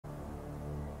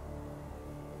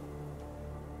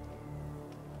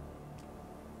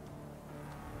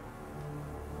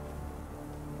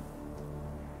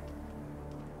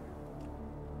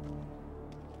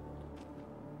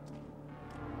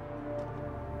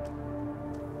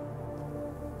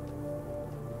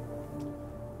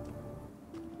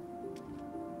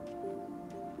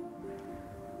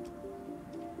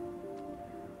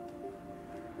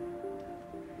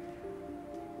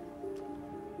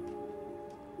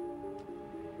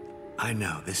I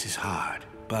know this is hard,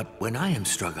 but when I am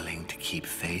struggling to keep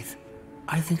faith,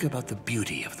 I think about the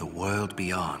beauty of the world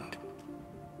beyond.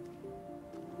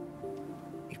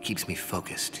 It keeps me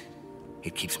focused.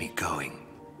 It keeps me going.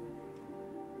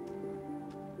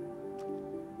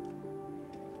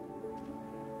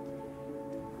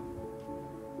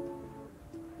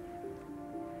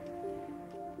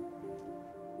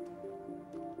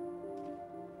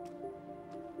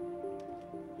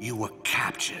 You were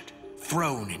captured,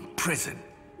 thrown in prison,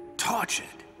 tortured.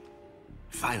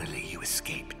 Finally, you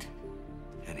escaped.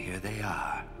 And here they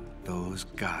are, those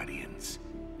guardians.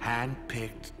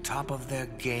 Hand-picked, top of their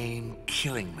game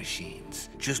killing machines,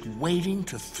 just waiting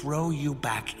to throw you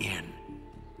back in.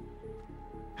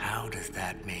 How does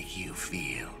that make you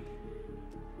feel?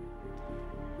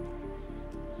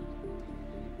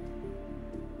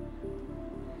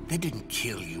 They didn't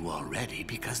kill you already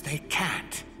because they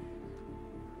can't.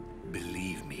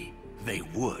 Believe me, they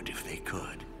would if they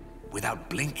could, without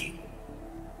blinking.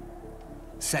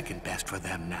 Second best for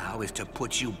them now is to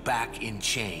put you back in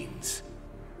chains.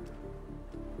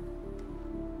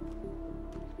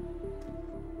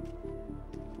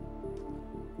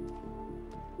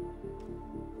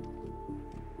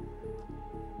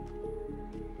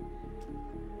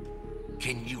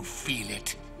 Can you feel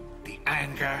it? The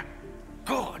anger?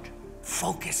 Good.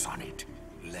 Focus on it.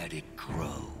 Let it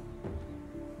grow.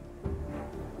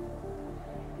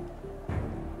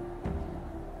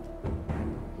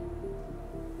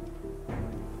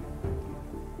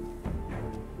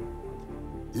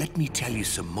 Let me tell you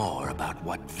some more about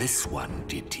what this one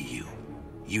did to you.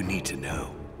 You need to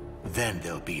know. Then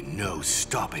there'll be no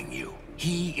stopping you.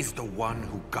 He is the one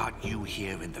who got you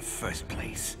here in the first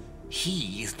place.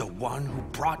 He is the one who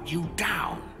brought you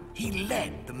down. He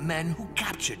led the men who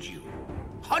captured you.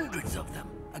 Hundreds of them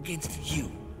against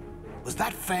you. Was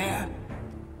that fair?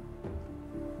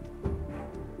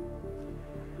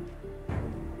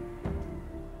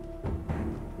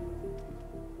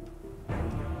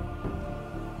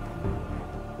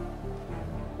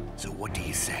 So what do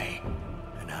you say?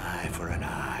 An eye for an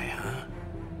eye, huh?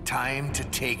 Time to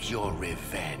take your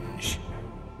revenge.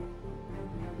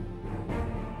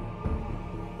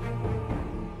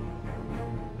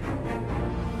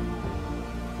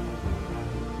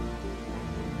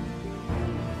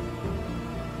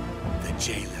 The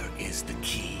jailer is the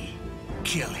key.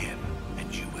 Kill him,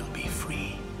 and you will be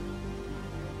free.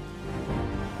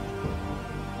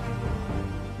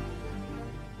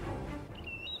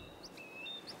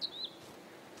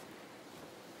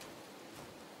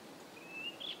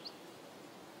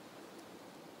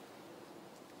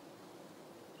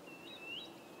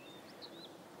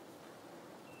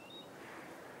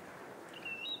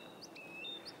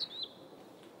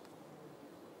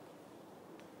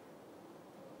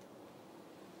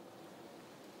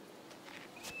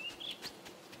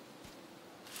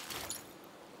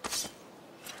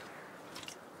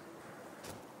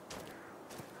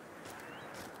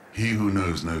 He who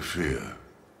knows no fear,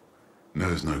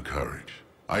 knows no courage.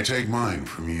 I take mine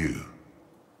from you.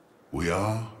 We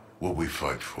are what we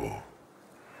fight for.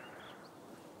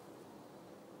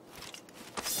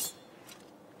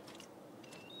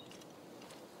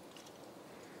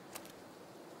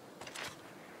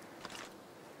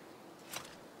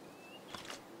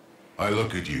 I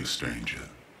look at you, stranger,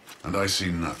 and I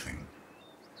see nothing.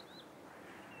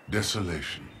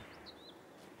 Desolation.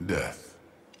 Death.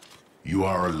 You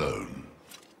are alone.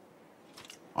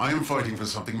 I am fighting for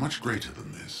something much greater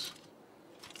than this.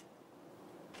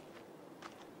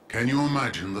 Can you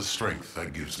imagine the strength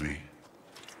that gives me?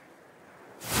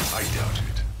 I doubt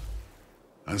it.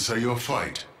 And so your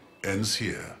fight ends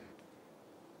here.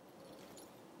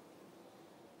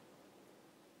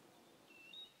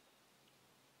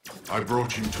 I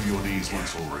brought you to your knees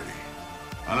once already,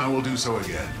 and I will do so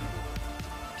again.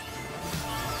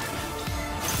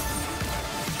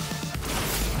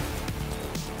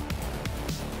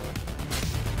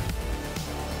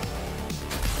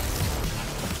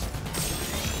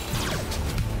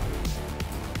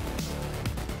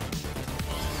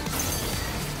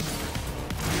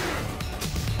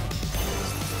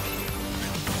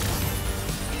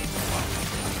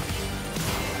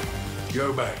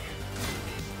 Go back.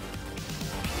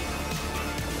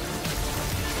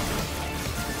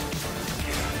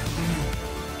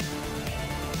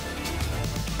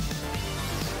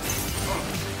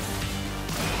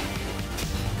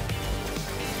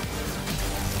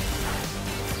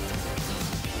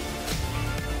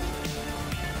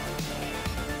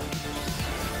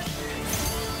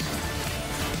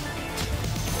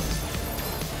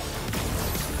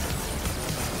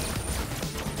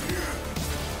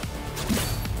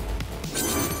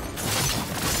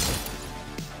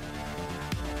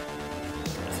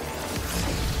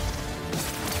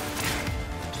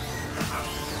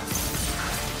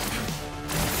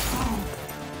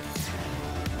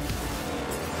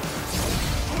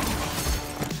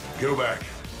 Go back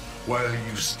while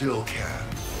you still can.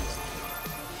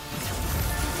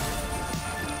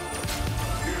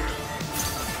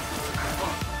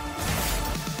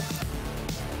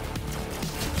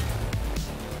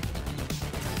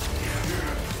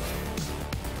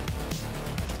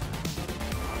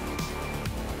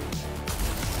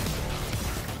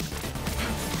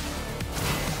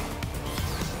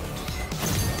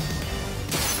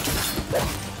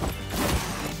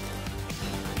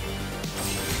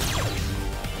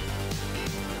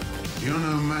 You're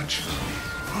no match for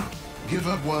me. Give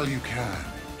up while you can.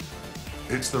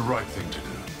 It's the right thing to do.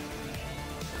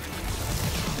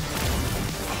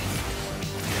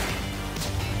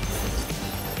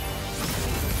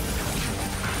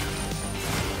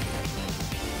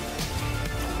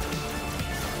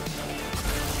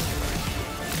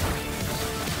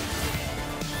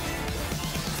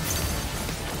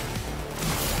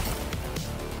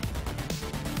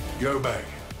 Go back.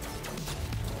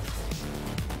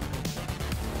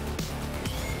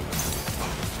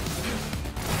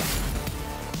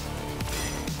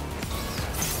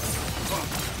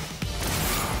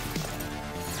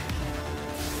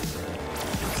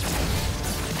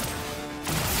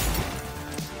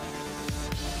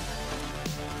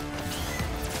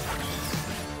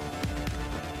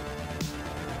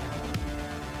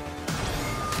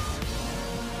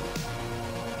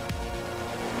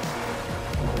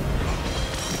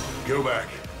 Go back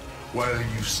while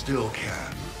you still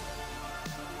can.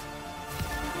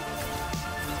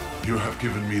 You have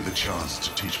given me the chance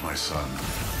to teach my son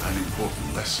an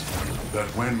important lesson, that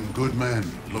when good men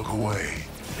look away,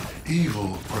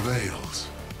 evil prevails.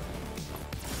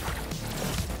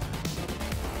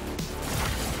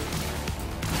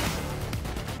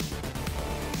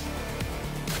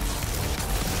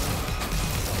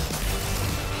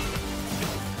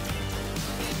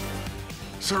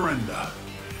 Surrender.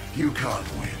 You can't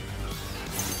win.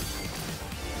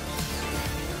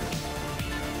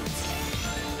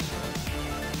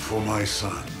 For my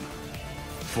son,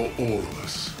 for all of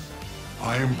us,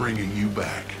 I am bringing you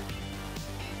back.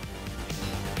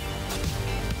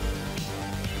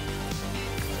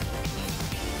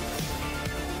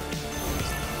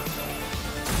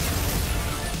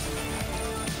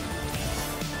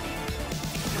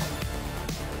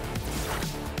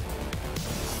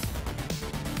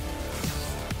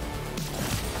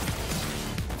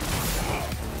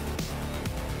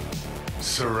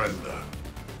 Surrender.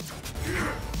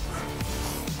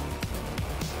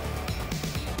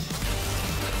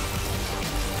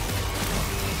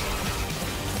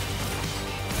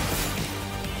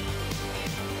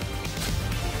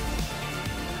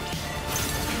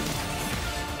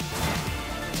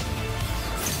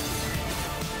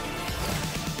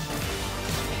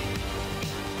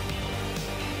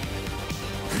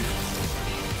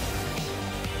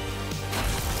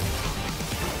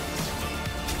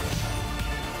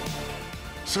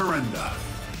 Surrender.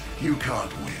 You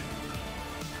can't win.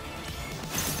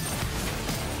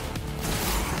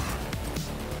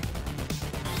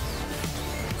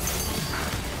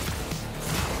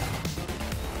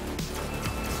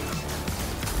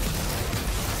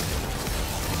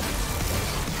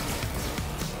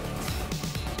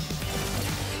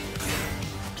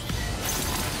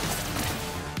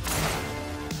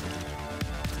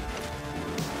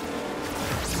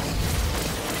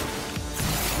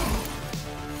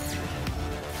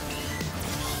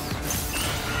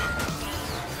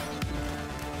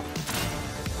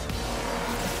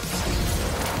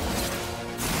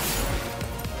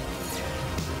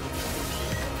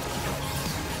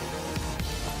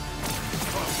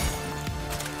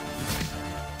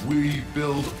 We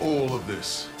build all of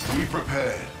this. We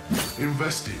prepared,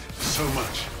 invested so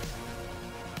much.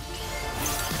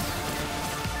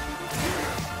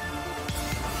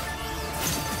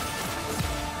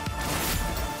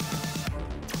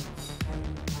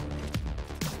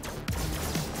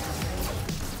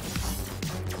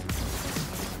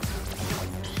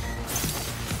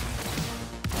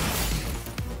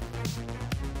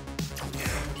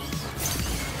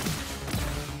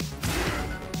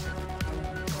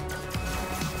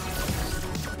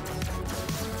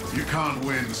 You can't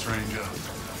win, stranger.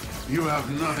 You have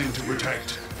nothing to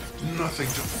protect, nothing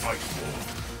to fight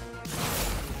for.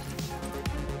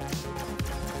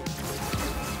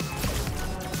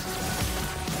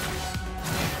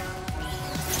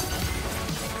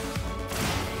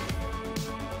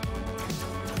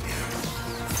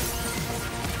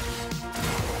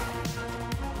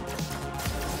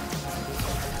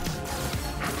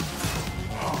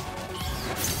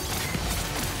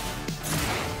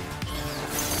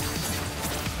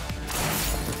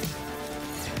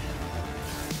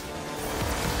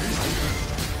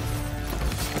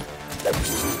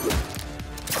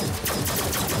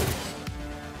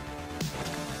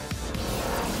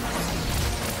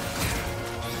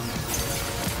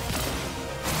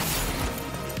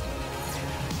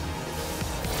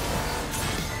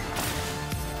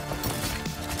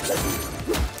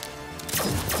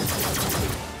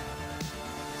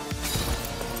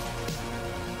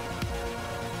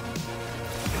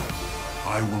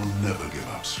 never give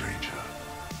up, stranger.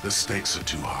 The stakes are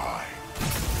too high.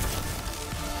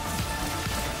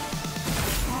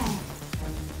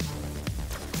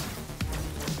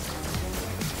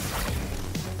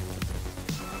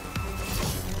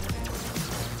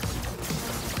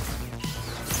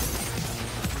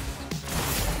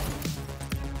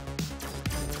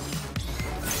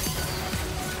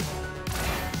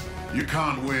 You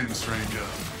can't win, stranger.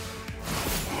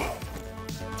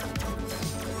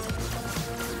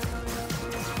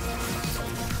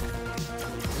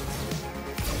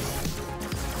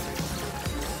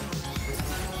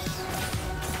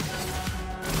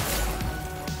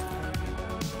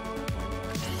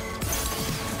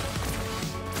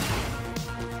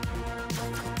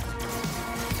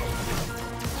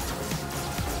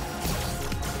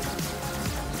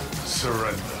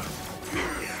 Surrender.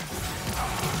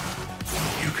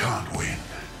 You can't win.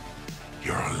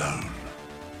 You're alone.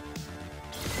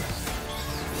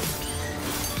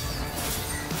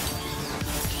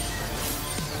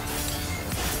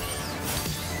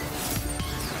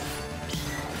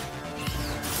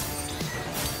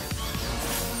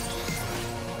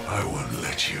 I won't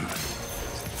let you.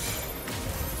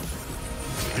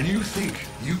 And you think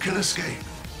you can escape?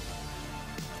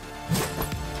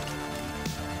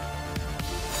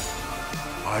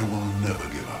 I will never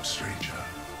give up, stranger.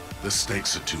 The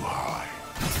stakes are too high.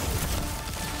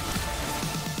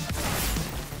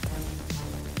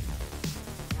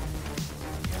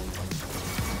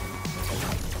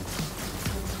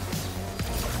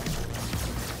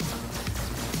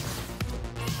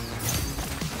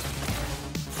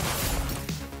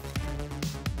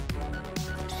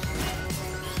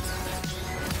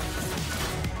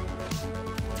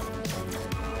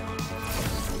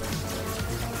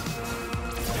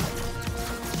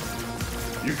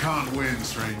 You can't win,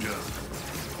 stranger.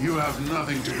 You have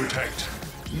nothing to protect,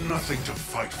 nothing to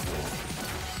fight for.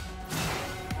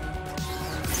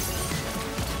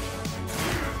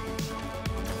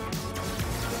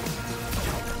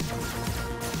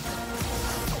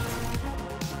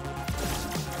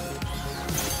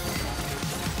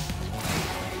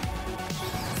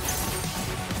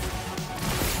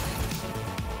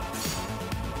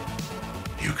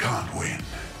 You can't win.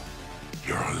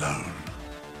 You're alone.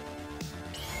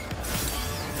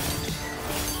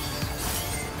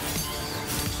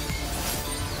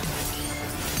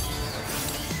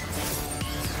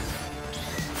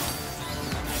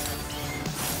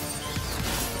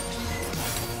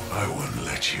 I wouldn't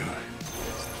let you.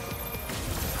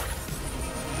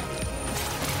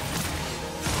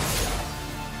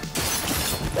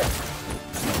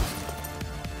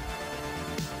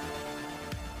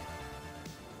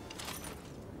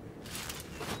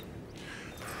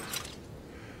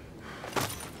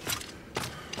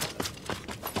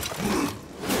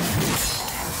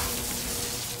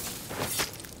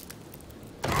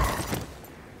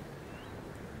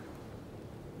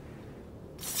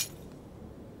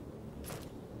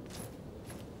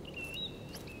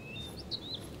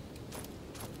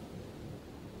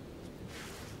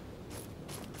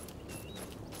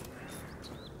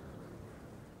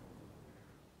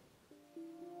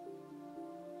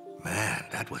 Man,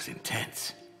 that was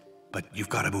intense. But you've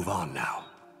got to move on now.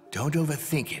 Don't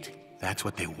overthink it. That's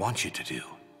what they want you to do.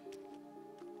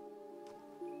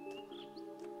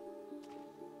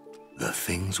 The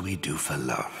things we do for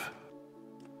love.